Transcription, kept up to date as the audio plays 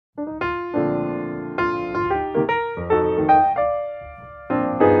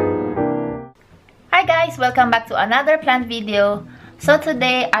guys, welcome back to another plant video. So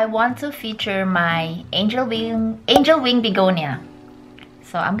today I want to feature my angel wing begonia.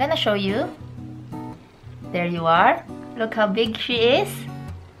 So I'm gonna show you. There you are. Look how big she is.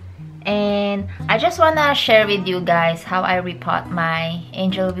 And I just wanna share with you guys how I repot my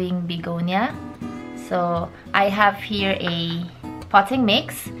angel wing begonia. So I have here a potting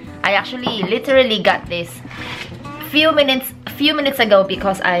mix. I actually literally got this few minutes ago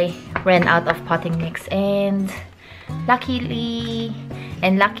because I ran out of potting mix, and luckily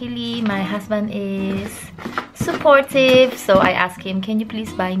my husband is supportive, so I asked him, can you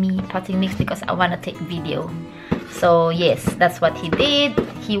please buy me potting mix because I want to take video. So yes, that's what he did.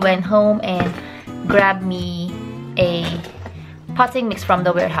 He went home and grabbed me a potting mix from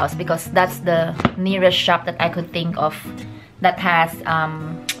the warehouse because that's the nearest shop that I could think of that has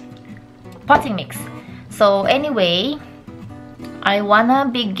potting mix. So anyway, I wanna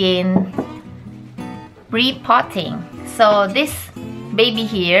begin repotting. So this baby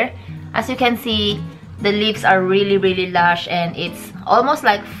here, as you can see, the leaves are really lush and it's almost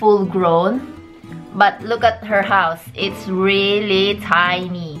like full grown. But look at her house, it's really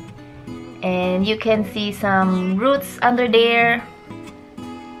tiny. And you can see some roots under there.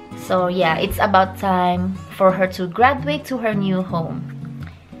 So yeah, it's about time for her to graduate to her new home.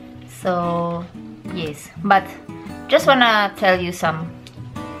 So yes, but just wanna tell you some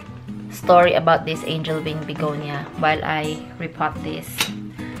story about this angel wing begonia while I repot this.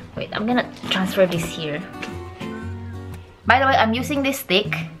 Wait, I'm gonna transfer this here. By the way, I'm using this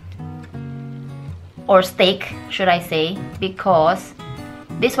stick, or stake should I say, because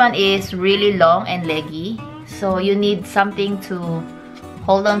this one is really long and leggy, so you need something to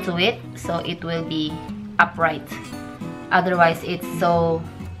hold on to it so it will be upright. Otherwise it's so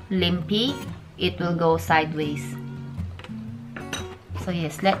limpy, it will go sideways. So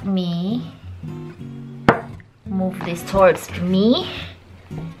yes, let me move this towards me.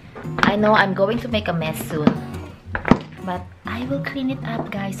 I know I'm going to make a mess soon, but I will clean it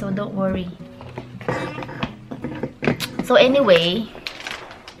up, guys, so don't worry. So anyway,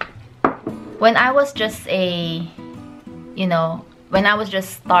 when I was just when I was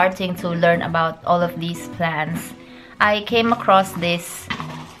just starting to learn about all of these plants, I came across this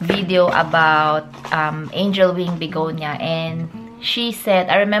video about angel wing begonia, and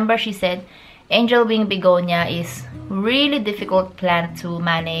I remember she said angel wing begonia is really difficult plant to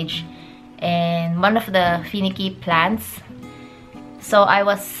manage and one of the finicky plants. So I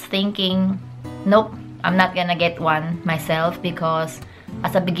was thinking, nope, I'm not gonna get one myself because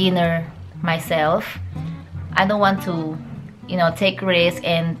as a beginner myself, I don't want to take risk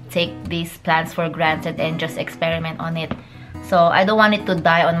and take these plants for granted and just experiment on it. So I don't want it to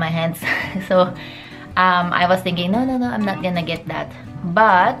die on my hands. So I was thinking, no, I'm not gonna get that.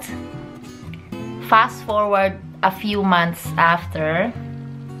 But fast forward a few months after,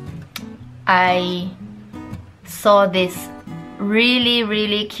 I saw this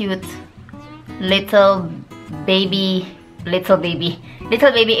really cute little baby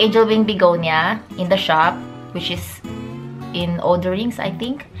angel wing begonia in the shop, which is in Orderings, I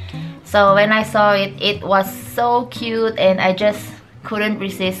think. So when I saw it, it was so cute and I just couldn't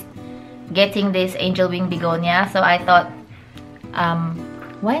resist getting this angel wing begonia. So I thought,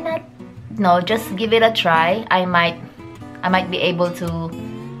 why not? No, just give it a try. I might be able to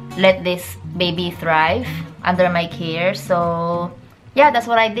let this baby thrive under my care. So yeah, that's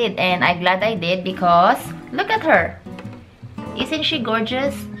what I did, and I'm glad I did because look at her. Isn't she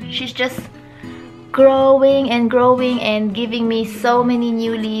gorgeous? She's just growing and giving me so many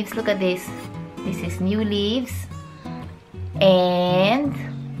new leaves. Look at this. This is new leaves, and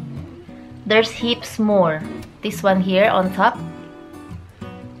there's heaps more. This one here on top.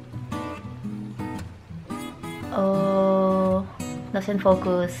 Oh, doesn't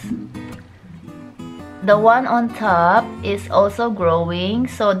focus. The one on top is also growing,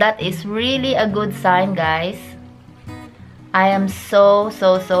 so that is really a good sign, guys. I am so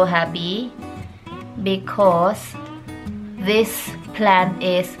happy because this plant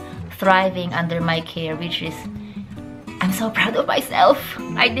is thriving under my care, which is, I'm so proud of myself.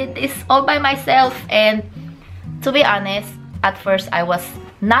 I did this all by myself, and to be honest, at first I was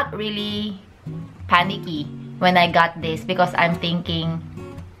not really panicky when I got this because I'm thinking,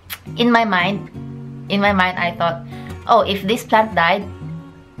 in my mind I thought, oh, if this plant died,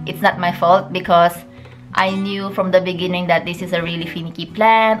 it's not my fault because I knew from the beginning that this is a really finicky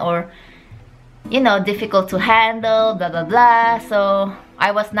plant, or difficult to handle, blah blah blah. So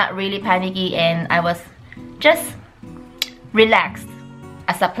I was not really panicky and I was just relaxed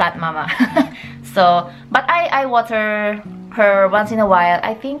as a plant mama. So but I water her once in a while.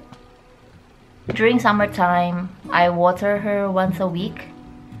 I think during summertime, I water her once a week,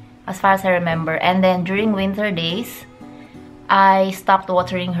 as far as I remember. And then during winter days, I stopped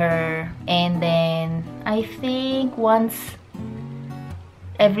watering her. And then I think once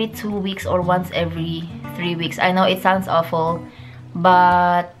every 2 weeks or once every 3 weeks. I know it sounds awful,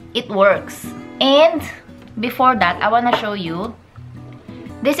 but it works. And before that, I want to show you.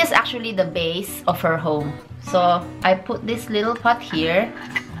 This is actually the base of her home. So I put this little pot here,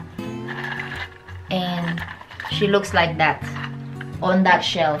 and she looks like that on that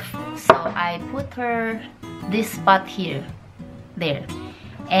shelf. So I put her this spot here, there.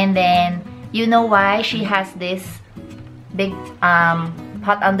 And then you know why she has this big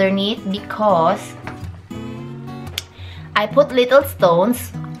pot underneath? Because I put little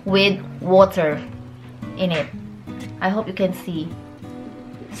stones with water in it. I hope you can see.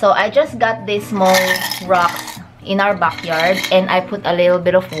 So I just got these small rocks in our backyard, and I put a little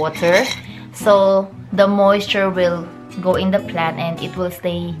bit of water, so the moisture will go in the plant and it will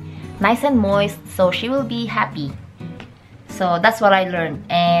stay nice and moist, so she will be happy. So that's what I learned,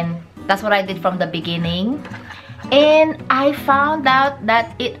 and that's what I did from the beginning. And I found out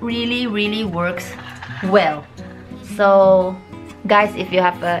that it really works well. So guys, if you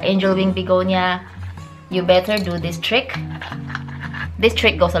have an angel wing begonia, you better do this trick. This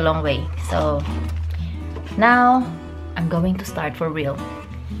trick goes a long way. So now I'm going to start for real.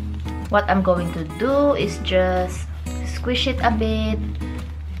 What I'm going to do is just squish it a bit,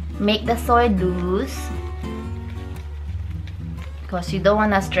 make the soil loose, because you don't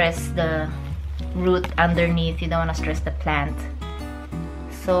want to stress the root underneath, you don't want to stress the plant.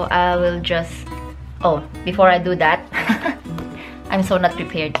 So I will just, oh, before I do that, I'm so not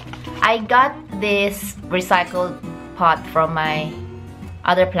prepared. I got this recycled pot from my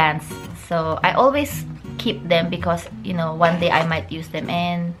other plants, so I always keep them because, you know, one day I might use them,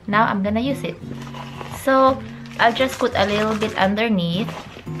 and now I'm gonna use it. So I'll just put a little bit underneath.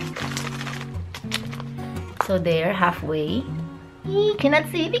 So there, halfway. You cannot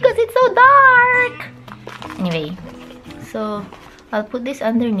see because it's so dark. Anyway, so I'll put this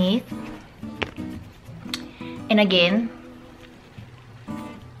underneath, and again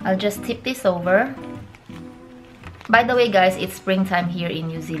I'll just tip this over. By the way guys, it's springtime here in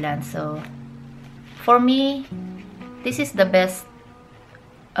New Zealand, so for me this is the best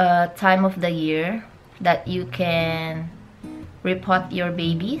time of the year that you can repot your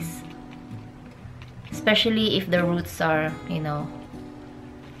babies, especially if the roots are, you know,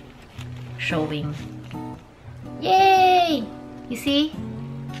 showing. Yay! You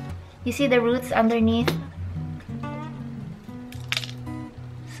see the roots underneath?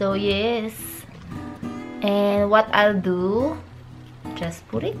 So yes, and what I'll do, just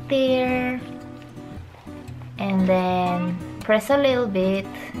put it there and then press a little bit,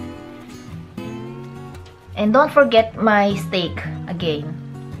 and don't forget my stake again,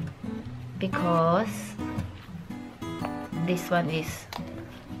 because this one is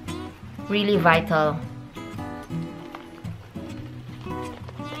really vital.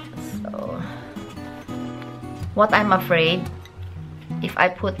 So what I'm afraid, if I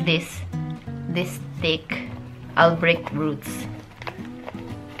put this stick, I'll break roots.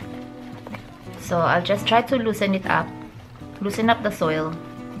 So I'll just try to loosen it up, loosen up the soil,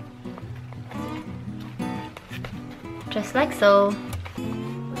 just like so.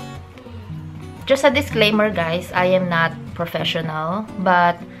 Just a disclaimer guys, I am not professional,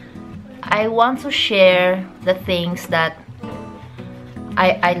 but I want to share the things that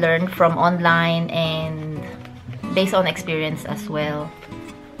I learned from online and based on experience as well.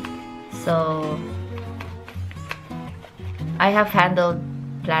 So I have handled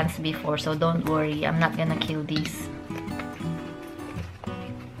plants before, so don't worry, I'm not gonna kill these.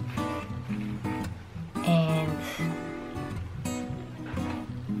 And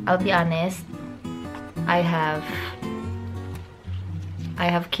I'll be honest, I have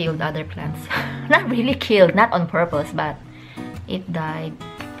killed other plants. Not really killed, not on purpose, but it died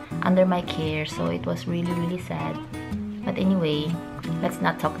under my care, so it was really sad. But anyway, let's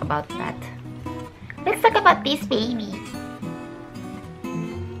not talk about that. Let's talk about this baby.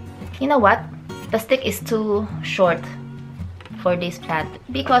 You know what? The stick is too short for this plant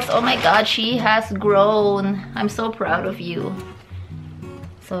because, oh my god, she has grown. I'm so proud of you.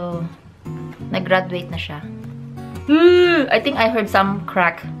 So, nag-graduate na siya. I think I heard some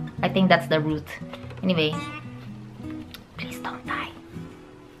crack. I think that's the root. Anyway, please don't die.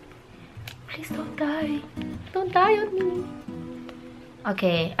 Please don't die. Don't die on me.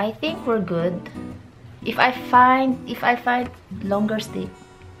 Okay, I think we're good. If I find longer stick,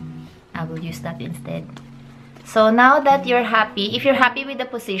 I will use that instead. So now that you're happy, if you're happy with the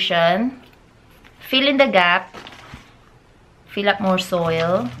position, fill in the gap, fill up more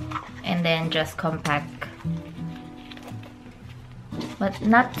soil, and then just compact. But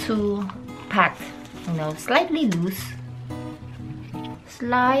not too packed, you know, slightly loose.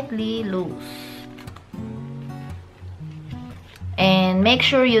 Slightly loose. And make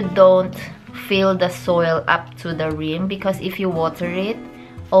sure you don't fill the soil up to the rim, because if you water it,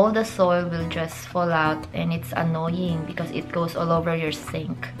 all the soil will just fall out and it's annoying because it goes all over your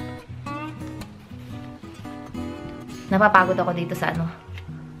sink. Napapagod ako dito sa ano.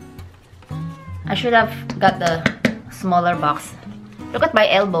 I should have got the smaller box. Look at my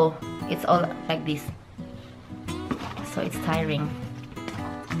elbow. It's all like this. So it's tiring.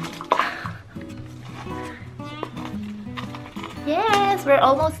 Yes, we're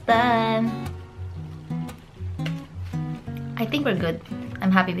almost done. I think we're good.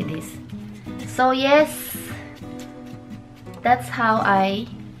 I'm happy with this. So yes, that's how I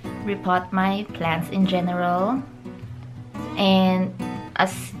repot my plants in general. And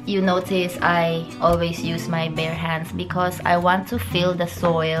as you notice, I always use my bare hands because I want to feel the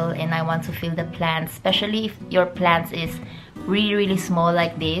soil and I want to feel the plants, especially if your plants is really small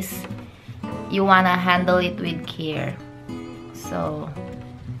like this. You want to handle it with care. So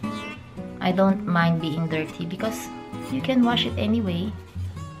I don't mind being dirty because you can wash it anyway.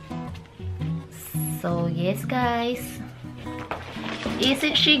 So yes guys,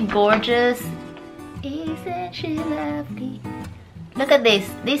 isn't she gorgeous? Isn't she lovely? Look at this.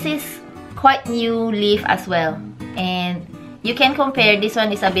 This is quite new leaf as well, and you can compare. This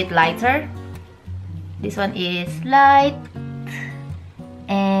one is a bit lighter, this one is light,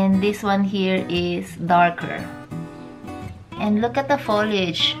 and this one here is darker. And look at the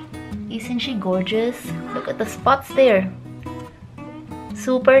foliage. Isn't she gorgeous? Look at the spots there.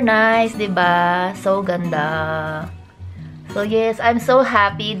 Super nice, diba? So ganda. So yes, I'm so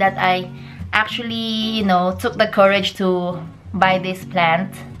happy that I actually, you know, took the courage to buy this plant.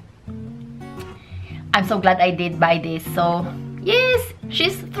 I'm so glad I did buy this. So yes,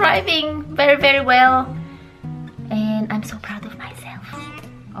 she's thriving very well. And I'm so proud of myself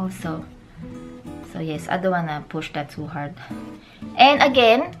also. So yes, I don't wanna push that too hard. And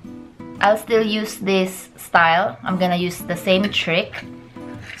again, I'll still use this style. I'm gonna use the same trick.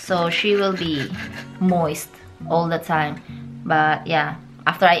 So she will be moist all the time. But yeah,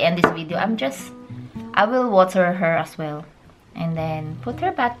 after I end this video, I will water her as well. And then put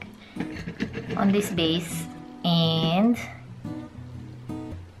her back on this base. And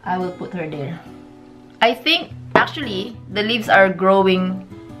I will put her there. I think actually the leaves are growing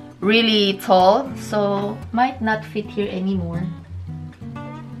really tall, so might not fit here anymore.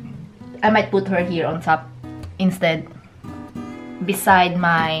 I might put her here on top instead, beside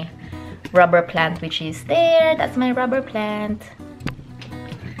my rubber plant, which is there. That's my rubber plant.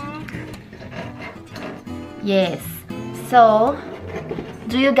 Yes. So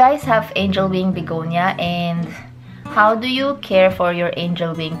do you guys have angel wing begonia, and how do you care for your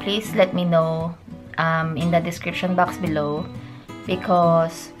angel wing? Please let me know in the description box below,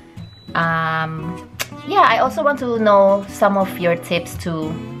 because yeah, I also want to know some of your tips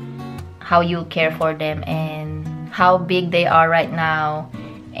to how you care for them and how big they are right now,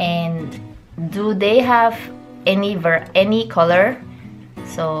 and do they have any color.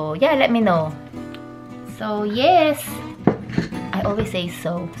 So yeah, let me know. So yes, I always say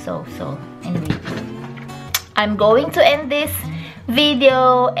so anyway, I'm going to end this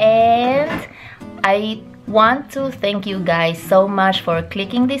video, and I want to thank you guys so much for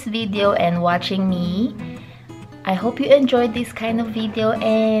clicking this video and watching me. I hope you enjoyed this kind of video,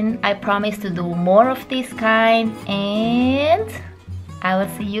 and I promise to do more of this kind, and I will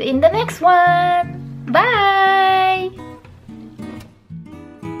see you in the next one. Bye!